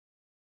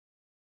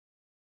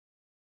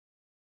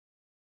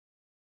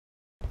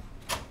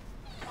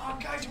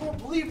won't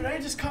believe it. I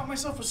just caught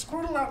myself a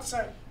squirtle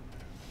outside.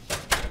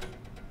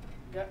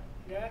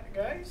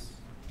 Guys?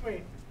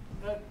 Wait,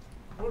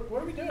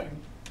 what are we doing?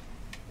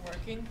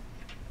 Working.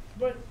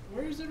 But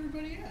where's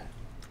everybody at?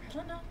 I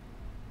don't know.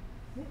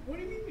 What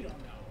do you mean you don't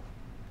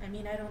know? I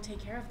mean, I don't take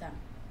care of them.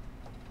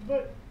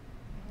 But,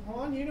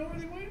 Han, you know where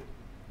they went?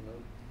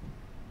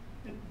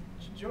 Nope.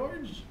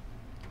 George?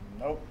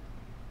 Nope.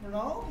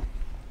 Ronald?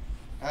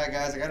 Alright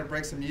guys, I gotta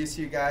break some news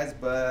to you guys,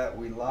 but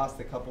we lost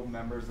a couple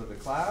members of the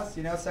class.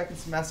 You know, second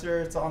semester,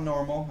 it's all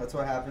normal. That's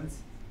what happens.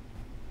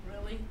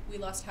 Really? We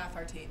lost half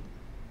our team.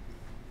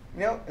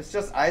 You know, it's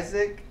just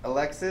Isaac,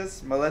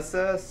 Alexis,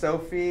 Melissa,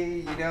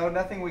 Sophie, you know,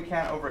 nothing we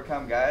can't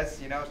overcome, guys.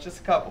 You know, it's just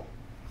a couple.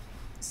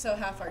 So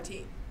half our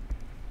team.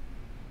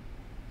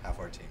 Half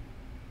our team.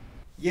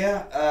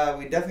 Yeah,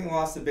 we definitely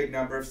lost a big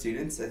number of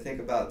students. I think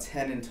about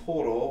 10 in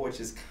total, which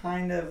is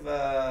kind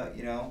of,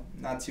 you know,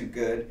 not too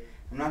good.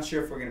 I'm not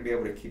sure if we're going to be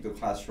able to keep the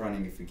class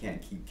running if we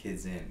can't keep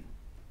kids in.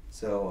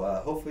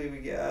 So hopefully we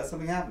get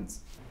something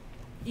happens.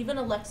 Even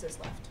Alexis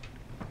left.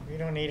 We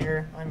don't need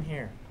her. I'm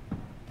here.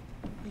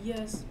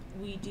 Yes,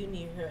 we do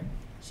need her.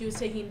 She was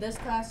taking this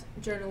class,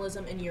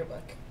 journalism, and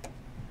yearbook.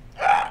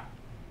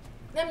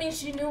 That means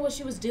she knew what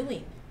she was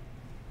doing.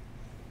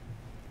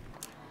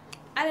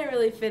 I didn't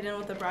really fit in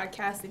with the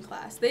broadcasting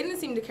class. They didn't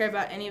seem to care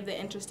about any of the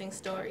interesting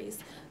stories.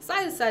 So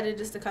I decided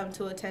just to come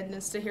to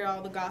attendance to hear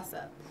all the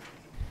gossip.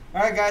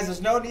 Alright guys,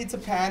 there's no need to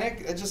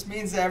panic. It just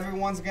means that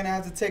everyone's going to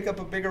have to take up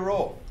a bigger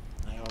role.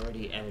 I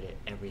already edited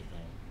everything.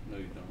 No,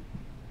 you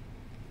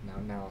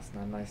don't. Now, it's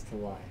not nice to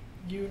lie.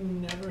 You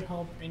never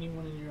help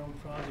anyone in your own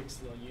projects,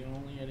 though. You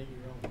only edit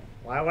your own.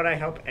 Why would I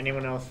help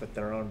anyone else with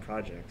their own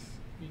projects?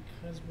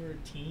 Because we're a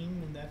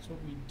team and that's what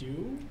we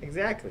do?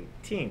 Exactly.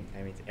 Team.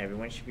 That means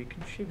everyone should be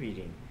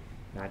contributing.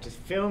 Not just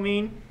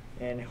filming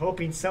and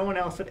hoping someone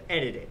else would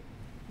edit it.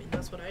 I mean,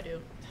 that's what I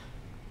do.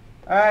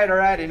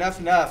 Alright,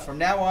 enough. From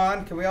now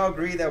on, can we all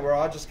agree that we're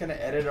all just going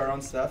to edit our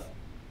own stuff?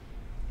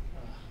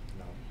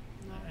 No.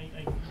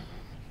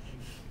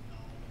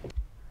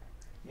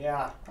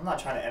 Yeah, I'm not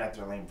trying to edit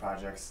their lame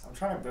projects. I'm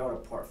trying to build a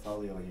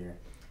portfolio here.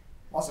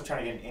 I'm also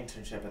trying to get an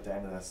internship at the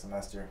end of the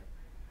semester.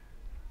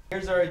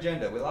 Here's our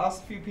agenda. We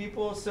lost a few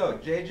people, so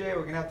JJ,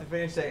 we're going to have to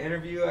finish that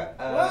interview.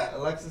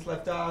 Alexis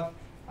left off.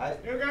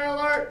 New guy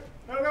alert!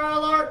 New guy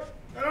alert!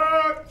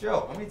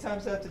 Joe, how many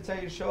times do I have to tell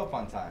you to show up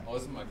on time? Oh,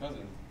 this is my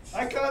cousin.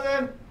 Hi,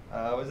 cousin!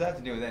 What does that have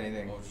to do with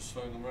anything? Oh, just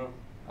showing them around.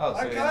 Oh, so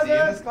Hi, is he cousin!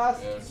 in this class?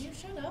 Yeah. Can you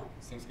shut up?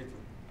 Seems good.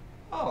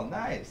 Oh,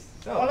 nice.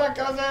 Hola,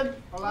 cousin!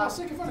 I was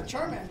looking for the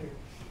Charmander.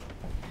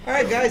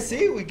 Alright guys,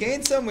 see, we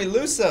gained some, we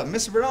lose some.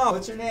 Mr. Bernal,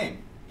 what's your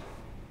name?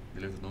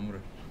 Dile tu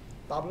nombre.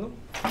 Pablo?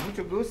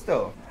 Mucho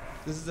gusto.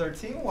 This is our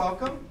team,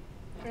 welcome.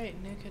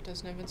 Great, new kid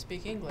doesn't even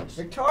speak English.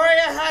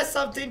 Victoria has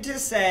something to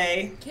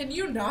say. Can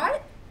you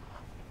not?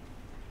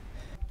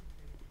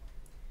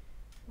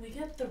 We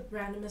get the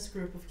randomest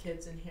group of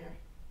kids in here.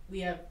 We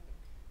have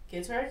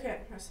kids who are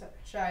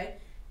shy,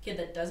 kid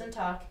that doesn't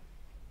talk,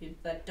 kids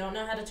that don't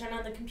know how to turn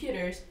on the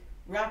computers,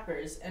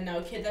 rappers, and now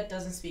a kid that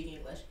doesn't speak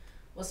English.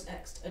 What's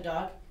next? A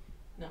dog?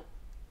 No,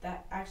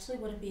 that actually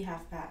wouldn't be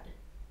half bad.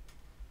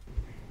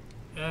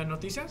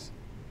 ¿Noticias?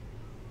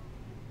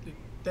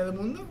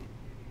 ¿Telemundo?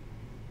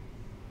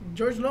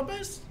 ¿George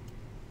Lopez?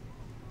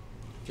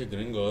 Qué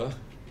gringo, eh?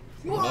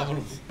 What?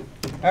 Vámonos.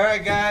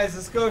 Alright guys,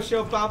 let's go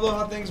show Pablo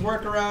how things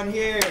work around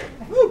here.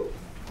 Woo!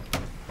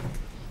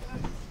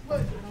 What?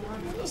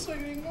 Yo no soy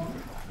gringo.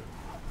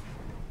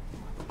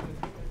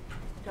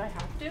 Do I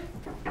have to?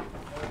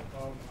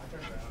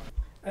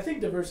 I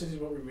think diversity is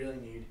what we really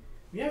need.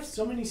 We have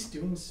so many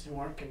students who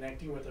aren't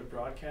connecting with their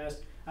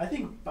broadcast. I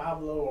think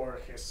Pablo or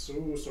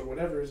Jesus or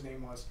whatever his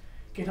name was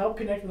can help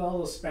connect with all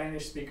those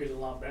Spanish speakers a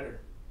lot better.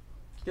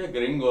 Qué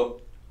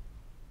gringo.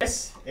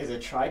 This is a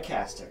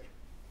TriCaster.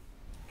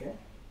 Okay?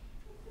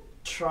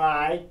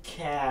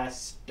 TriCaster.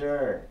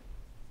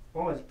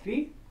 What was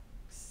P?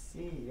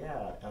 C,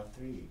 yeah,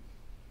 L3.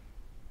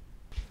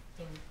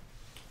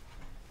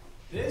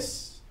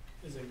 This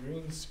is a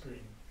green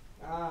screen.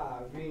 Ah,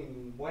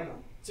 green.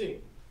 Bueno.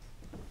 Sí.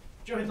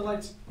 Joe, hit the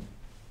lights.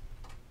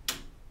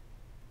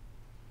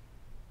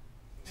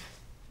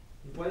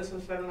 ¿Puedes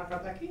hacer una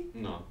carta aquí?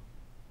 No.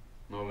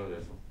 No hablo de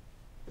eso.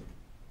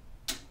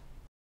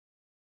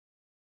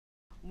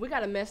 We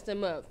gotta mess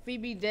them up.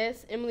 Phoebe,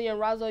 Des, Emily, and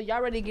Razo,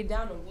 y'all ready to get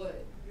down or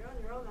what? You're on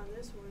your own on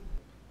this one.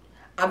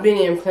 I've been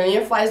in plenty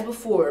of fights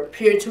before.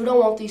 Peer 2 don't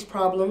want these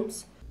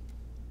problems.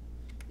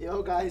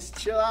 Yo, guys,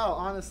 chill out,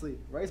 honestly.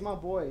 Ray's my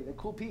boy. They're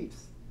cool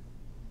peeps.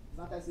 It's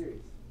not that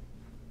serious.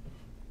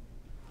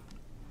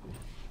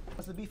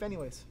 What's the beef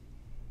anyways?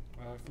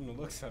 From the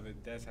looks of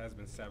it, Des has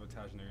been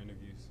sabotaging their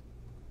interviews.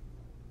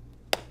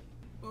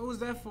 What was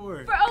that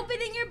for? For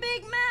opening your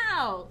big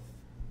mouth!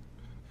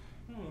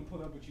 I don't want to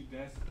put up with you,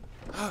 Des.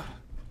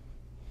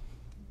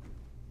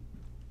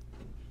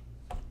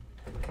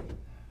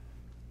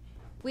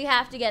 We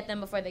have to get them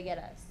before they get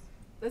us.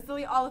 Let's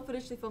delete all the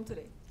footage they filmed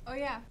today. Oh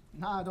yeah.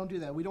 Nah, don't do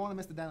that. We don't want to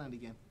miss the deadline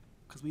again.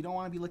 Because we don't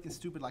want to be looking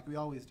stupid like we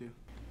always do.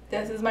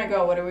 This is my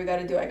girl. Whatever we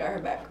gotta do, I got her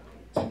back.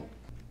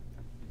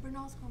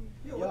 Bernal's coming.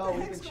 Yo, what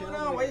the heck's going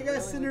on? Why you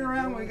guys sitting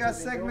around when we got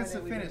segments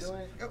to finish?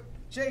 Yo,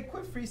 Jay,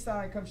 quit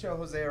freestyling and come show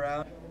Jose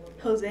around.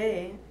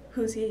 Jose?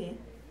 Who's he?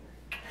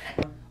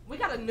 We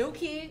got a new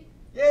kid.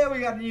 Yeah, we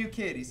got a new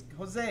kid. He's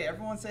Jose.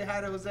 Everyone say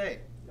hi to Jose.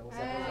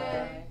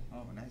 Hey.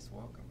 Oh, nice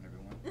welcome,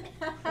 everyone.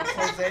 It's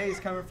Jose. He's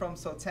coming from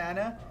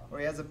Sultana, where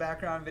he has a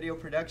background in video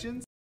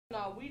productions.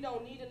 No, we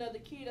don't need another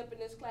kid up in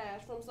this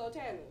class from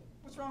Sultana.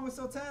 What's wrong with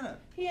Sultana?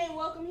 He ain't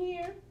welcome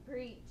here.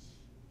 Preach.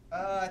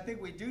 I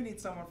think we do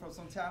need someone from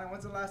Sultana.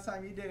 When's the last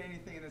time you did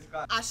anything in this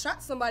class? I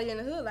shot somebody in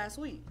the hood last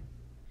week.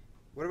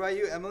 What about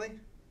you, Emily?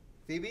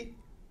 Phoebe?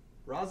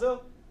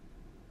 Razo?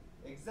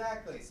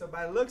 Exactly. So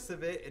by the looks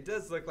of it, it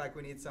does look like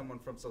we need someone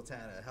from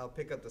Sultana to help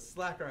pick up the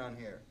slack around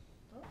here.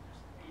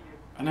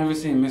 I never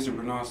seen Mr.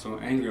 Bernal so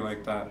angry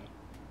like that.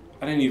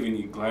 I didn't even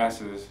need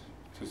glasses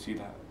to see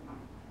that.